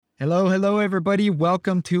Hello, hello, everybody.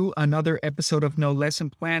 Welcome to another episode of No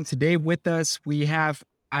Lesson Plan. Today with us, we have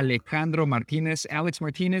Alejandro Martinez. Alex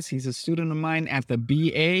Martinez, he's a student of mine at the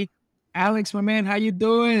BA. Alex, my man, how you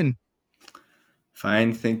doing?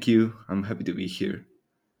 Fine, thank you. I'm happy to be here.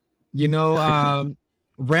 You know,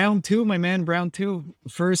 round two, my man, round two.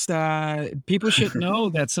 First, people should know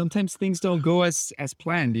that sometimes things don't go as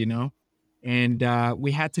planned, and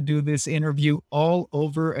we had to do this interview all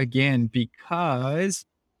over again because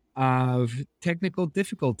of technical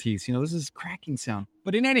difficulties. This is cracking sound.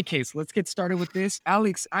 But in any case, let's get started with this.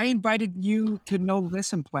 Alex, I invited you to No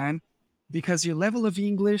Lesson Plan because your level of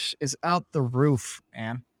English is out the roof,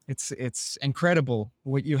 man. It's incredible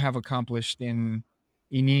what you have accomplished in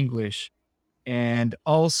English and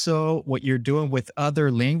also what you're doing with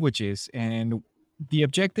other languages. And the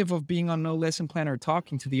objective of being on No Lesson Plan or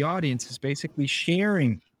talking to the audience is basically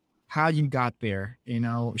sharing how you got there,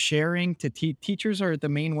 sharing to teachers are the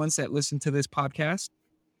main ones that listen to this podcast.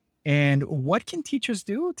 And what can teachers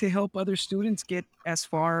do to help other students get as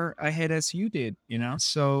far ahead as you did?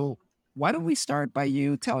 So why don't we start by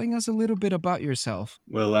you telling us a little bit about yourself?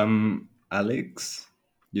 Well, I'm Alex.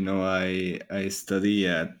 I study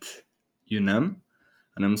at UNAM,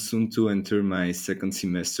 and I'm soon to enter my second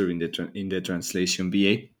semester in the translation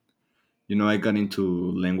BA. I got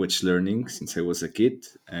into language learning since I was a kid,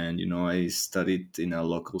 and I studied in a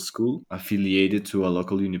local school affiliated to a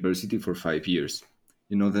local university for 5 years.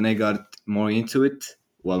 Then I got more into it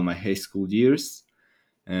while my high school years,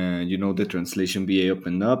 and the translation BA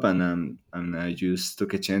opened up, and I just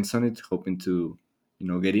took a chance on it, hoping to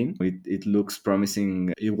get in. It looks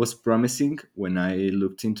promising. It was promising when I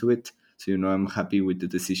looked into it, so I'm happy with the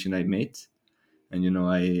decision I made, and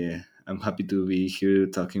I'm happy to be here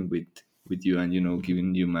talking with you, and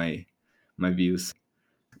giving you my views.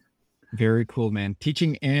 Very cool, man.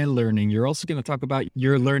 Teaching and learning. You're also going to talk about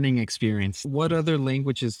your learning experience. What other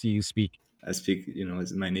languages do you speak? I speak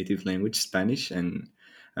as my native language Spanish, and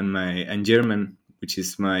German, which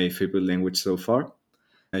is my favorite language so far.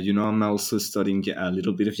 I'm also studying a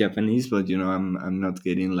little bit of Japanese, but I'm not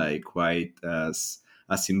getting like quite as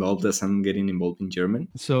involved as I'm getting involved in German.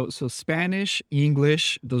 So Spanish,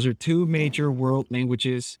 English, those are two major world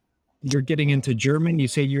languages. You're getting into German. You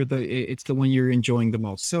say it's the one you're enjoying the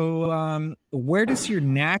most. So where does your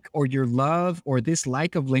knack or your love or this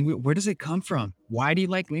like of language, where does it come from? Why do you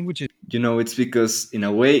like languages? It's because in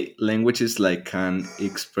a way languages like can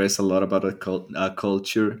express a lot about a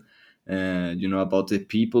culture, about the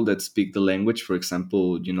people that speak the language. For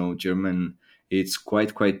example, German, it's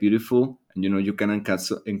quite beautiful, and you can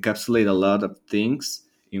encapsulate a lot of things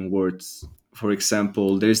in words. For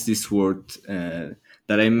example, there's this word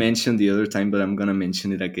that I mentioned the other time, but I'm gonna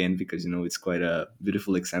mention it again because it's quite a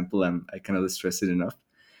beautiful example. I cannot stress it enough.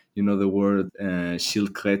 The word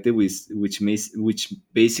Schildkröte, which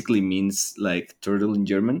basically means like turtle in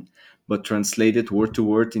German, but translated word to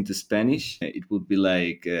word into Spanish, it would be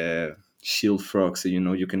like shield frog. So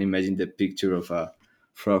you can imagine the picture of a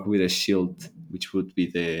frog with a shield, which would be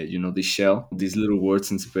the shell. These little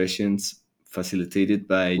words and expressions facilitated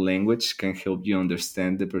by language can help you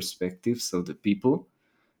understand the perspectives of the people,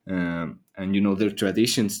 and their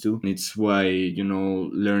traditions too. It's why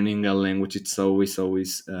learning a language, it's always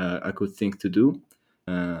a good thing to do,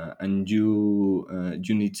 and you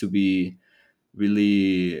need to be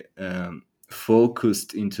really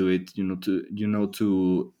focused into it,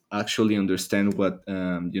 to actually understand what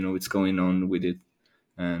it's going on with it,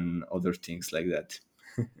 and other things like that.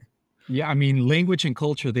 Yeah, I mean, language and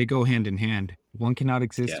culture, they go hand in hand. One cannot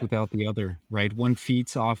exist Yeah. without the other, right? One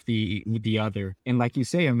feeds off the other. And like you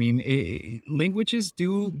say, I mean, languages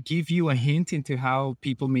do give you a hint into how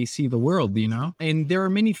people may see the world. And there are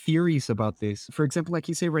many theories about this. For example, like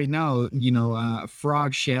you say right now,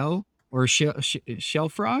 frog shell or shell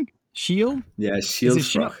frog, shield. Yeah, Is shield it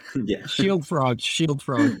frog. Yeah. shield frog? Shield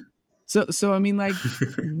frog. So I mean, like,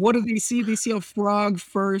 what do they see? They see a frog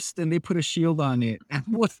first, and they put a shield on it. And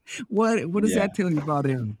what does Yeah. that tell you about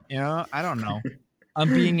him? I don't know. I'm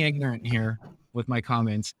being ignorant here with my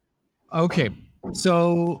comments. Okay,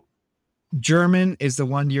 so German is the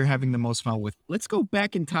one you're having the most fun with. Let's go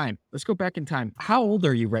back in time. Let's go back in time. How old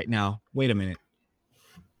are you right now? Wait a minute.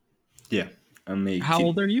 Yeah, I'm How 18.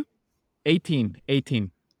 old are you? 18.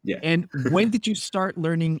 18. Yeah. And when did you start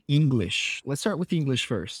learning English? Let's start with English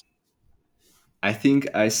first. I think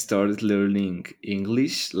I started learning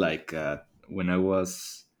English like when I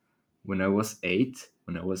was 8,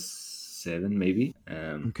 when I was 7 maybe.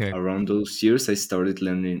 Okay. Around those years, I started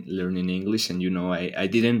learning English, and I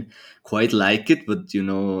didn't quite like it, but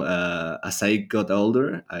as I got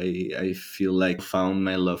older, I feel like found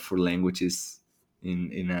my love for languages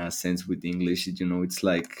in a sense with English. It's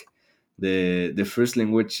like the first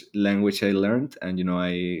language I learned, and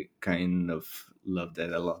I kind of love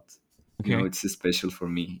that a lot. Okay. It's special for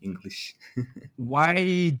me, English.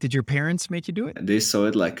 Why did your parents make you do it? They saw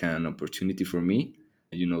it like an opportunity for me,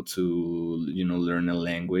 to learn a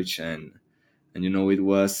language, and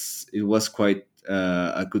it was quite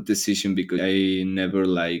a good decision because I never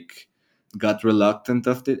like got reluctant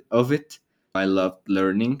of it. I loved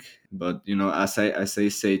learning, but as I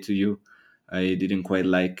say to you, I didn't quite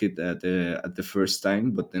like it at the first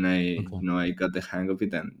time, but then Okay. I got the hang of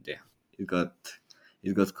it, and yeah, it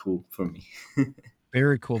got cool for me.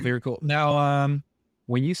 Very cool. Very cool. Now,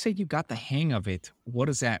 when you say you got the hang of it, what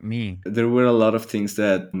does that mean? There were a lot of things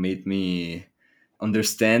that made me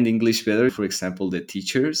understand English better. For example, the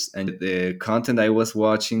teachers and the content I was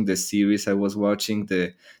watching, the series I was watching,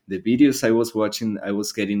 the videos I was watching, I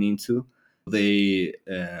was getting into. They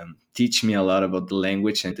teach me a lot about the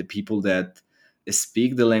language, and the people that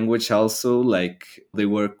speak the language also, like, they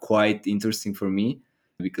were quite interesting for me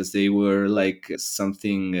because they were like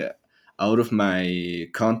something out of my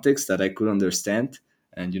context that I could understand,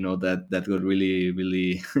 and that got really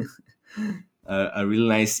really a really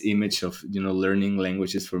nice image of learning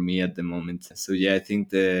languages for me at the moment. So yeah, I think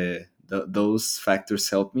those factors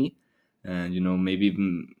help me, and maybe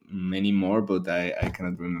many more, but I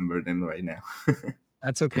cannot remember them right now.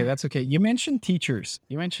 That's okay. That's okay. You mentioned teachers.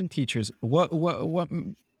 You mentioned teachers. What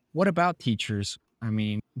about teachers? I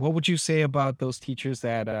mean, what would you say about those teachers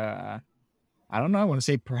that I don't know, I want to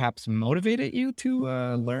say perhaps motivated you to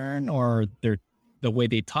learn, or the way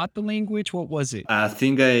they taught the language? What was it? I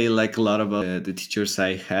think I like a lot about the teachers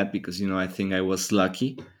I had because I think I was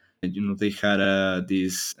lucky. And, they had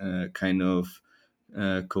this kind of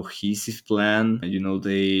cohesive plan.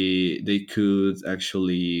 They could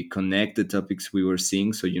actually connect the topics we were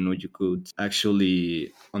seeing, so you could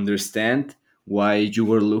actually understand why you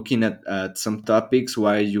were looking at some topics,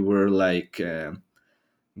 why you were like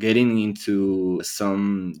getting into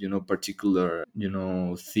some particular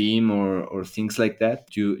theme or things like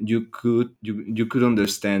that. You could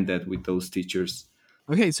understand that with those teachers.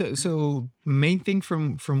 Okay, so main thing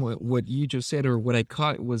from what you just said, or what I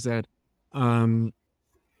caught, was that um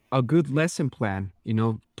a good lesson plan,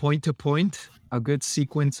 point to point, a good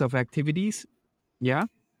sequence of activities. Yeah.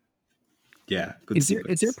 Yeah, good Is there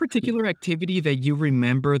a sequence. particular activity that you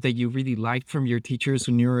remember that you really liked from your teachers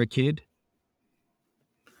when you were a kid?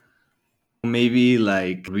 Maybe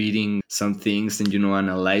like reading some things and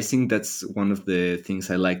analyzing. That's one of the things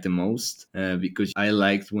I like the most, because I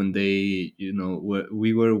liked when they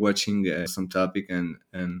we were watching some topic,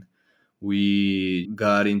 and we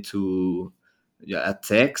got into, yeah, a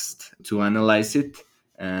text to analyze it,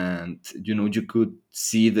 and you could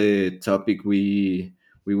see the topic we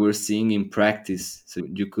were seeing in practice, so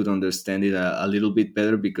you could understand it a little bit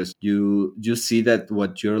better because you see that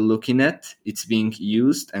what you're looking at, it's being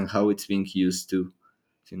used and how it's being used too.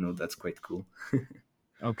 So, that's quite cool.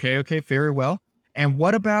 Okay, okay, very well. And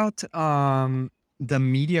what about the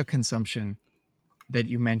media consumption that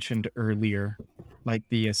you mentioned earlier, like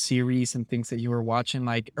the series and things that you were watching?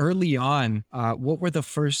 Like early on, what were the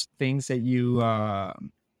first things that you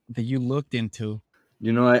looked into?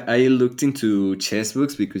 I looked into chess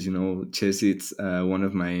books because chess, it's one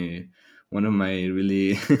of my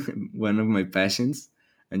really one of my passions,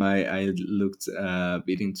 and I looked a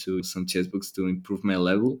bit into some chess books to improve my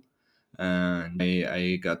level, and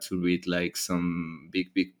I got to read like some big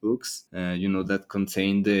books, that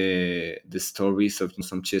contain the stories of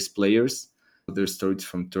some chess players, their stories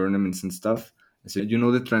from tournaments and stuff. So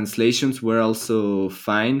the translations were also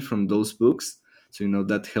fine from those books, so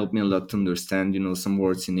that helped me a lot to understand some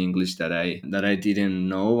words in English that I didn't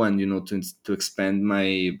know, and to expand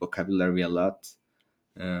my vocabulary a lot.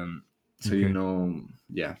 So Okay.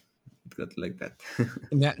 yeah, it got like that.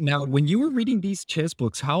 Now, when you were reading these chess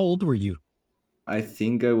books, how old were you? I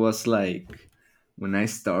think I was like, when I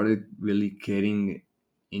started really getting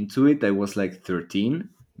into it, I was like 13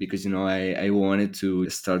 because I wanted to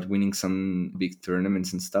start winning some big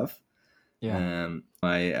tournaments and stuff. Yeah.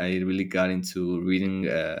 I really got into reading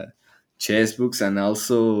chess books, and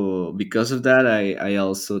also because of that, I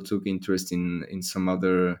also took interest in some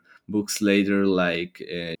other books later, like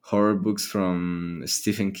horror books from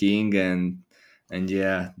Stephen King, and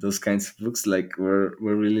yeah, those kinds of books like were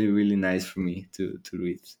really really nice for me to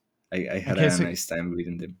read. I had Okay, a so nice time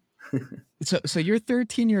reading them. so you're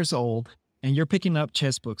 13 years old and you're picking up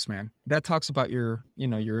chess books, man. That talks about your,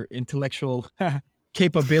 your intellectual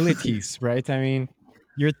capabilities, right? I mean,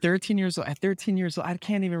 You're 13 years old. At 13 years old, I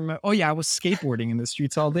can't even remember. Oh yeah, I was skateboarding in the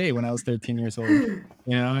streets all day when I was 13 years old.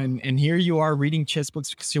 You know, and here you are reading chess books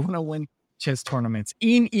because you want to win chess tournaments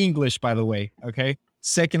in English, by the way. Okay,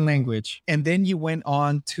 second language, and then you went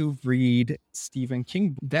on to read Stephen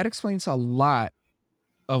King. That explains a lot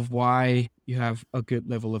of why you have a good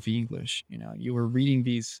level of English. You know, you were reading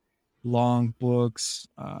these long books,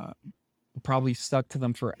 probably stuck to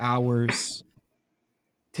them for hours.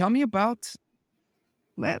 Tell me about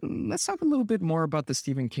let's talk a little bit more about the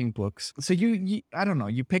Stephen King books. So you I don't know,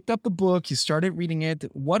 you picked up the book, you started reading it.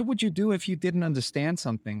 What would you do if you didn't understand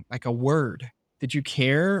something, like a word? Did you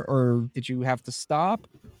care or did you have to stop?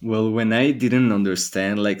 Well, when I didn't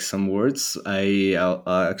understand like some words, I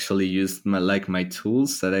actually used my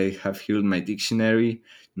tools that I have here in my dictionary.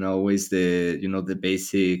 You know, always the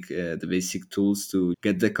basic tools to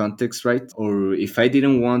get the context right. Or if I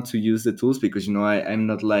didn't want to use the tools, because I'm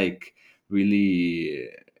not like really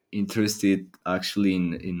interested actually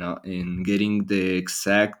in getting the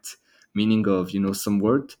exact meaning of some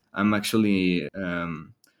word. I'm actually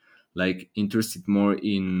like interested more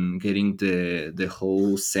in getting the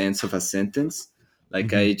whole sense of a sentence. Like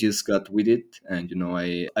Mhm. I just got with it, and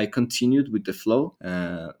I continued with the flow,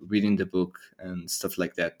 reading the book and stuff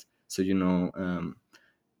like that. So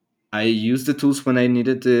I used the tools when I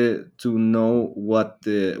needed to know what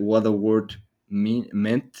a word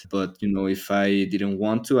meant. But if I didn't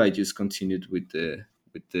want to, I just continued with the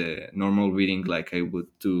normal reading, like I would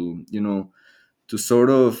do, to sort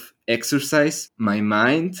of exercise my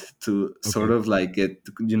mind, to sort Okay. of like get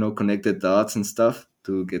connect the dots and stuff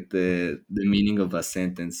to get Okay. the meaning of a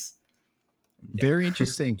sentence. Yeah. Very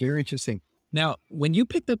interesting. Very interesting. Now, when you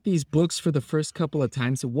picked up these books for the first couple of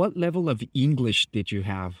times, what level of English did you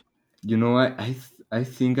have? I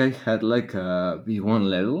think I had like a B1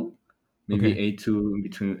 level, maybe Okay. A2,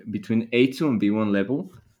 between A2 and B1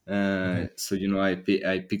 level. Okay. So I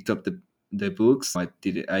picked up the books. I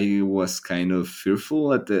was kind of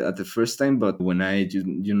fearful at the first time, but when I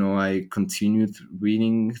continued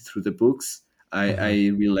reading through the books, I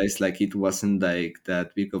Uh-huh. realized like it wasn't like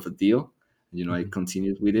that big of a deal. I Mhm.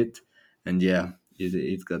 continued with it, and yeah,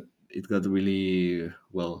 it got really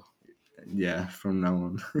well. Yeah, from now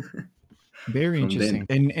on. Very From then. interesting.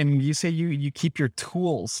 And you say you keep your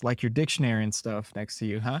tools, like your dictionary and stuff next to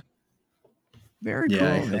you, huh? Very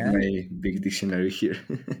Yeah, I cool, have man. my big dictionary here.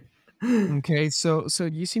 Okay, so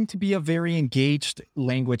you seem to be a very engaged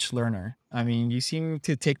language learner. I mean, you seem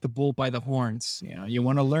to take the bull by the horns. You know, you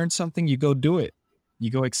want to learn something, you go do it. You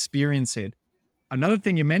go experience it. Another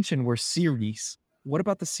thing you mentioned were series. What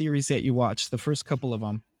about the series that you watched, the first couple of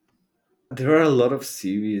them? There are a lot of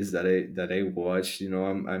series that I watch.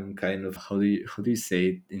 I'm kind of, how do you say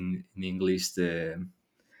it in English, the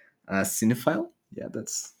cinephile. Yeah,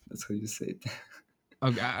 that's how you say it.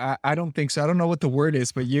 Okay, I don't think so. I don't know what the word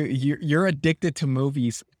is, but you're addicted to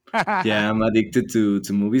movies. Yeah, I'm addicted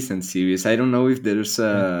to movies and series. I don't know if there's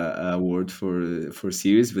Yeah, a word for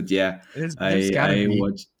series, but yeah, there's I got to I be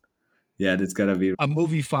watch. Yeah, that's gotta be. a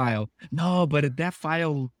movie file. No, but that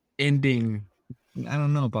file ending, I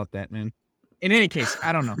don't know about that, man. In any case,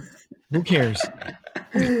 I don't know. Who cares?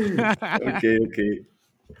 Okay, okay.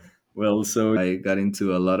 Well, so I got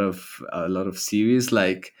into a lot of series.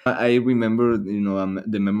 Like I remember,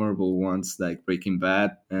 the memorable ones like Breaking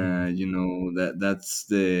Bad. Mhm. That's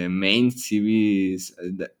the main series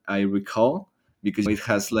that I recall, because it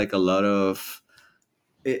has like a lot of.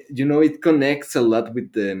 It connects a lot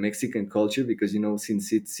with the Mexican culture, because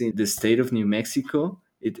since it's in the state of New Mexico,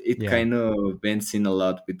 it Yeah. kind of bends in a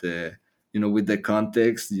lot with the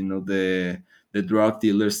context, the drug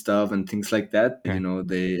dealer stuff and things like that. Okay.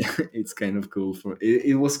 They it's kind of cool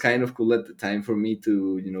it was kind of cool at the time for me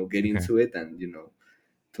to get Okay. into it, and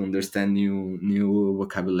to understand new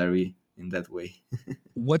vocabulary in that way.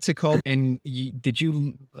 What's it called? And did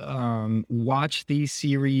you watch these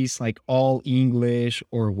series like all English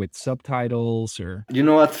or with subtitles or?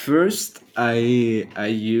 At first I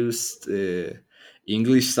used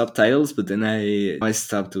English subtitles, but then I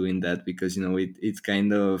stopped doing that, because it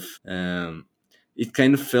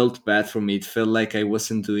kind of felt bad for me. It felt like I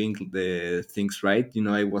wasn't doing the things right.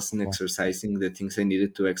 I wasn't Oh, exercising the things I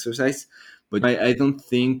needed to exercise. But I don't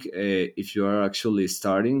think, if you are actually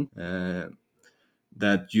starting,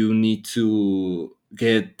 that you need to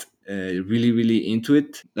get really really into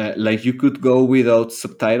it. Like you could go without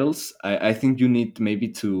subtitles. I think you need maybe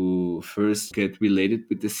to first get related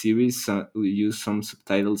with the series, use some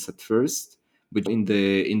subtitles at first. But in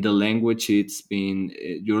the language it's been,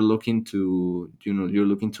 you're looking to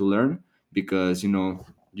learn, because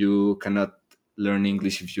you cannot learn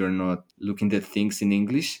English if you're not looking at things in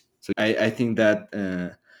English. So I think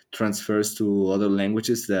that transfers to other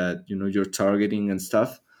languages that you're targeting and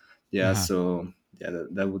stuff. Yeah, Uh-huh. so yeah,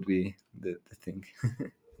 that would be the thing.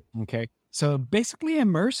 Okay. So basically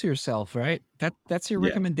immerse yourself, right? That's your Yeah.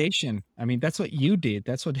 recommendation. I mean, that's what you did.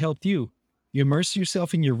 That's what helped you. You immerse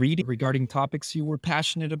yourself in your reading regarding topics you were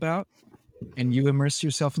passionate about, and you immerse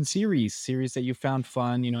yourself in series that you found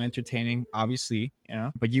fun, entertaining, obviously,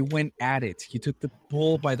 but you went at it. You took the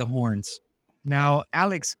bull by the horns. Now,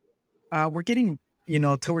 Alex, we're getting,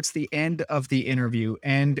 towards the end of the interview,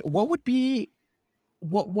 and what would be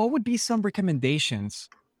some recommendations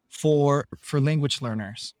for language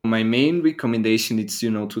learners? My main recommendation is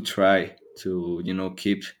to try to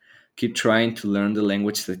keep trying to learn the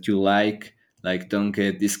language that you like don't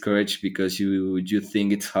get discouraged because you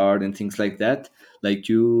think it's hard and things like that. Like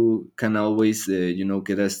you can always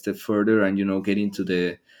get a step further and get into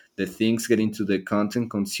the things, get into the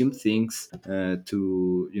content, consume things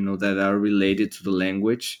to that are related to the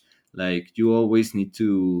language. Like you always need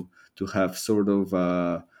to have sort of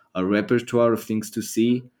a repertoire of things to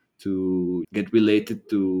see, to get related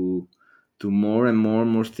to more and more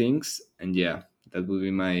and more things. And yeah, that would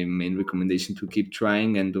be my main recommendation: to keep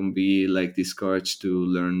trying and don't be like discouraged to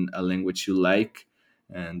learn a language you like.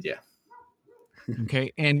 And yeah.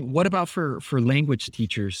 Okay, and what about for language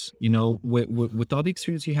teachers? With all the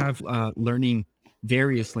experience you have learning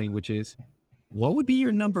various languages, what would be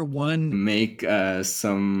your number one? Make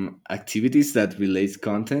some activities that relate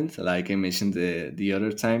content, like I mentioned the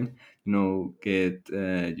other time. Get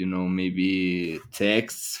maybe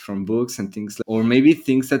texts from books and things or maybe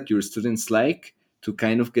things that your students like, to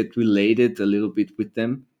kind of get related a little bit with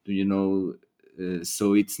them.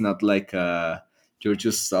 So it's not like you're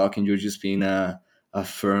just talking, you're just being a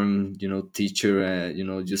firm teacher,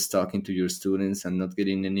 just talking to your students and not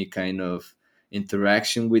getting any kind of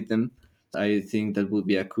interaction with them. I think that would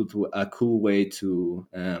be a cool way to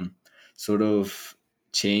sort of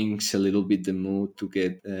change a little bit the mood, to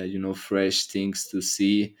get fresh things to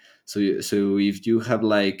see. So if you have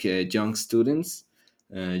like young students,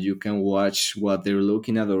 you can watch what they're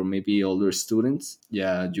looking at, or maybe older students.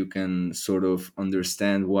 Yeah, you can sort of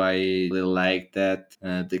understand why they like that,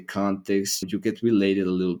 the context. You get related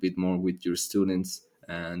a little bit more with your students,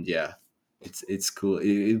 and yeah, it's cool.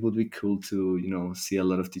 It would be cool to see a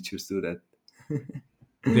lot of teachers do that.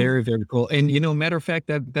 Very, very cool. And matter of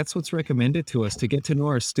fact, that's what's recommended to us, to get to know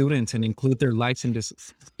our students and include their likes and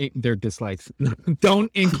their dislikes.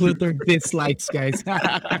 Don't include their dislikes, guys. To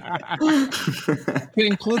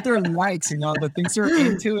include their likes, the things they're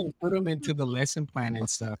into, and put them into the lesson plan and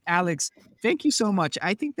stuff. Alex, thank you so much.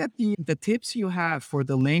 I think that the tips you have for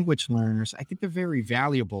the language learners, I think they're very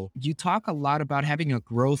valuable. You talk a lot about having a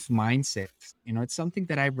growth mindset. It's something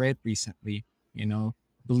that I read recently, you know,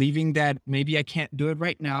 believing that maybe I can't do it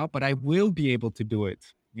right now, but I will be able to do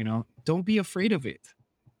it. Don't be afraid of it.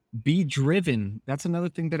 Be driven. That's another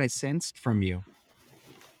thing that I sensed from you,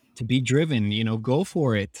 to be driven, go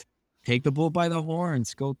for it. Take the bull by the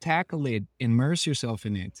horns, go tackle it, immerse yourself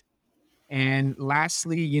in it. And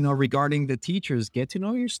lastly, regarding the teachers, get to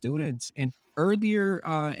know your students. And earlier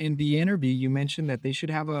in the interview, you mentioned that they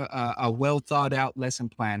should have a well thought out lesson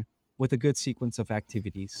plan with a good sequence of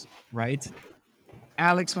activities, right?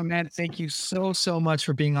 Alex, my man, thank you so, so much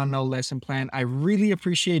for being on No Lesson Plan. I really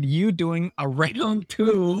appreciate you doing a round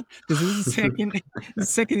two, because this is the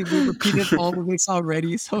second we repeated all of this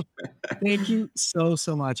already. So thank you so,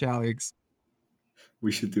 so much, Alex.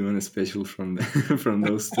 We should do a special from from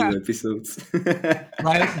those two episodes.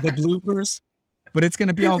 Right? The bloopers, but it's going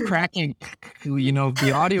to be all cracking.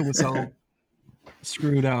 The audio was all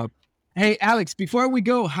screwed up. Hey, Alex, before we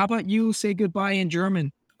go, how about you say goodbye in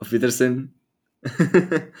German? Auf Wiedersehen.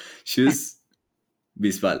 Tschüss.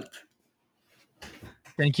 Bis bald.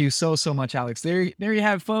 Thank you so, so much, Alex. There you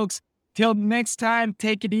have it, folks. Till next time,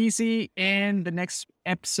 take it easy. And the next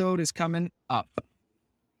episode is coming up.